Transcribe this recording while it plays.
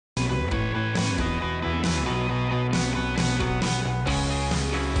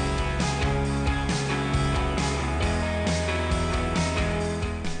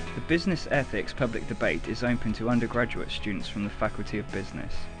Business Ethics Public Debate is open to undergraduate students from the Faculty of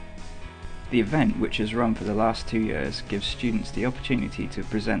Business. The event, which has run for the last 2 years, gives students the opportunity to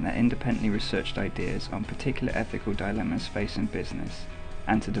present their independently researched ideas on particular ethical dilemmas facing business,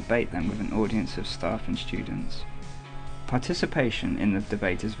 and to debate them with an audience of staff and students. Participation in the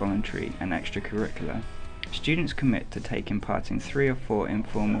debate is voluntary and extracurricular. Students commit to taking part in 3 or 4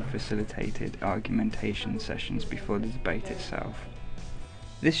 informal facilitated argumentation sessions before the debate itself.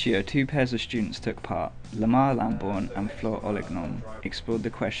 This year, 2 pairs of students took part. Lamar Lambourne and Flor Olignon explored the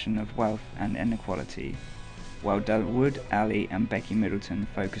question of wealth and inequality, while Dawood Ali and Becky Middleton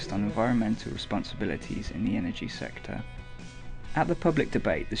focused on environmental responsibilities in the energy sector. At the public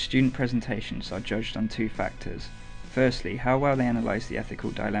debate, the student presentations are judged on 2 factors. Firstly, how well they analyse the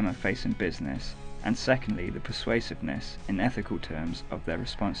ethical dilemma facing business, and secondly, the persuasiveness, in ethical terms, of their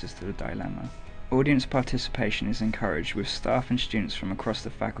responses to the dilemma. Audience participation is encouraged, with staff and students from across the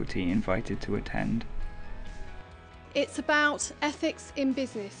faculty invited to attend. It's about ethics in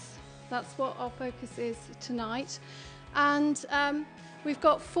business. That's what our focus is tonight. And we've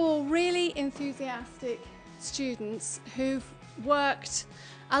got 4 really enthusiastic students who've worked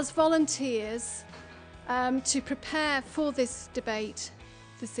as volunteers to prepare for this debate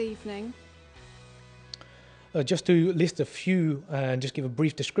this evening. Just to list a few and just give a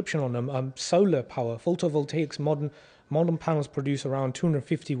brief description on them. Solar power, photovoltaics, modern panels produce around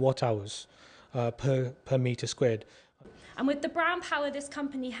 250 watt hours per metre squared. And with the brown power this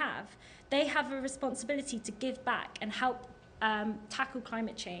company have, they have a responsibility to give back and help tackle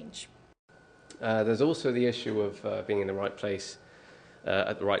climate change. There's also the issue of being in the right place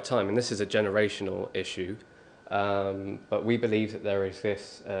at the right time, and this is a generational issue. But we believe that there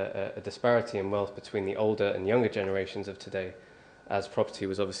exists a disparity in wealth between the older and younger generations of today, as property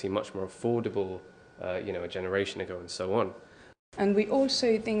was obviously much more affordable, a generation ago and so on. And we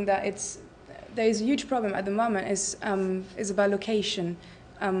also think that there is a huge problem at the moment is about location.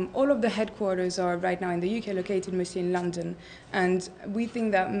 All of the headquarters are right now in the UK located mostly in London, and we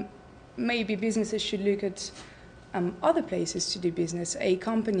think that maybe businesses should look at other places to do business. A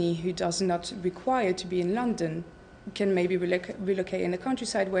company who does not require to be in London can maybe relocate in the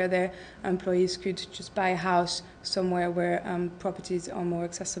countryside, where their employees could just buy a house somewhere where properties are more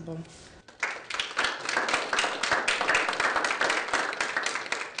accessible.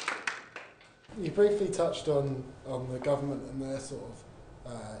 You briefly touched on the government and their sort of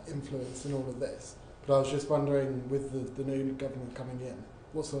influence in all of this, but I was just wondering, with the new government coming in,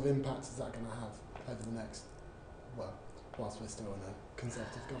 what sort of impact is that going to have over the next, well, whilst we're still in a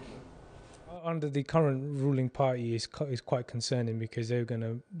Conservative government? Under the current ruling party is quite concerning, because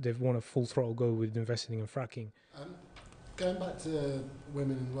they've want a full throttle go with investing in fracking. Going back to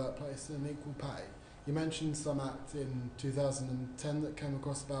women in the workplace and equal pay, you mentioned some act in 2010 that came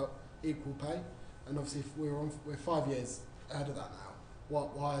across about equal pay, and obviously we're 5 years ahead of that now.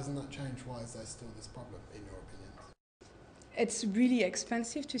 Why hasn't that changed? Why is there still this problem, in your opinion? It's really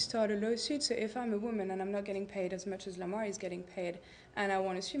expensive to start a lawsuit, so if I'm a woman and I'm not getting paid as much as Lamar is getting paid, and I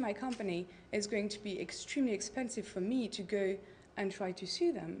want to sue my company, it's going to be extremely expensive for me to go and try to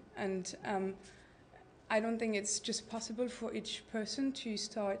sue them. And I don't think it's just possible for each person to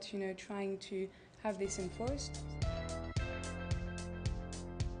start, trying to have this enforced.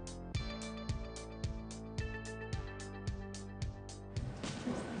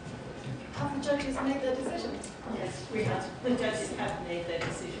 Have the judges made their decision? Yes, we have. The judges have made their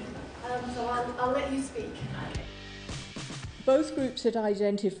decision. So I'll let you speak. Okay. Both groups had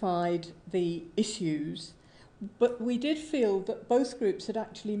identified the issues, but we did feel that both groups had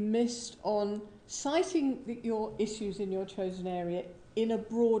actually missed on citing your issues in your chosen area in a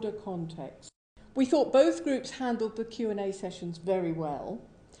broader context. We thought both groups handled the Q&A sessions very well,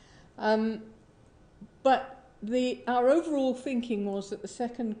 but our overall thinking was that the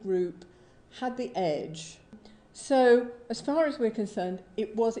second group had the edge. So, as far as we're concerned,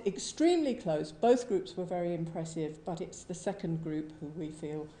 it was extremely close. Both groups were very impressive, but it's the second group who we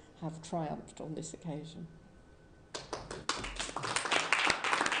feel have triumphed on this occasion.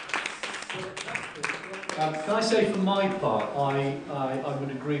 Can I say, for my part, I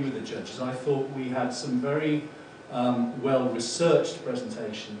would agree with the judges. I thought we had some very well-researched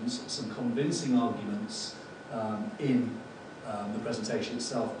presentations, some convincing arguments in the presentation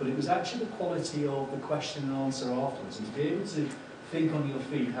itself, but it was actually the quality of the question and answer afterwards, and to be able to think on your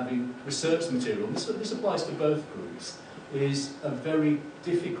feet, having researched the material, and this applies to both groups, is a very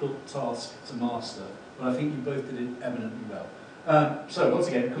difficult task to master, but I think you both did it eminently well. So once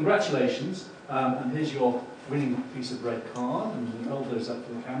again, congratulations, and here's your winning piece of red card, and we'll hold those up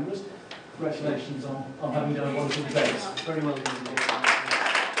for the cameras. Congratulations on having done a wonderful debate. Very well done.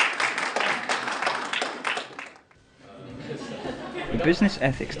 The business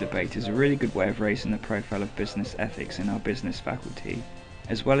ethics debate is a really good way of raising the profile of business ethics in our business faculty,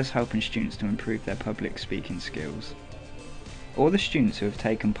 as well as helping students to improve their public speaking skills. All the students who have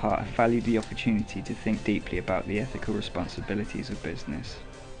taken part have valued the opportunity to think deeply about the ethical responsibilities of business.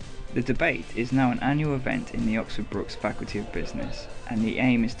 The debate is now an annual event in the Oxford Brookes Faculty of Business, and the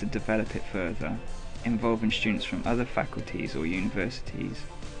aim is to develop it further, involving students from other faculties or universities.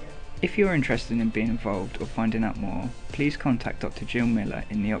 If you are interested in being involved or finding out more, please contact Dr. Jill Miller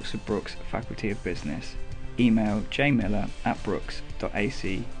in the Oxford Brookes Faculty of Business. Email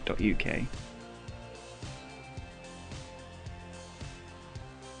jmiller@brookes.ac.uk.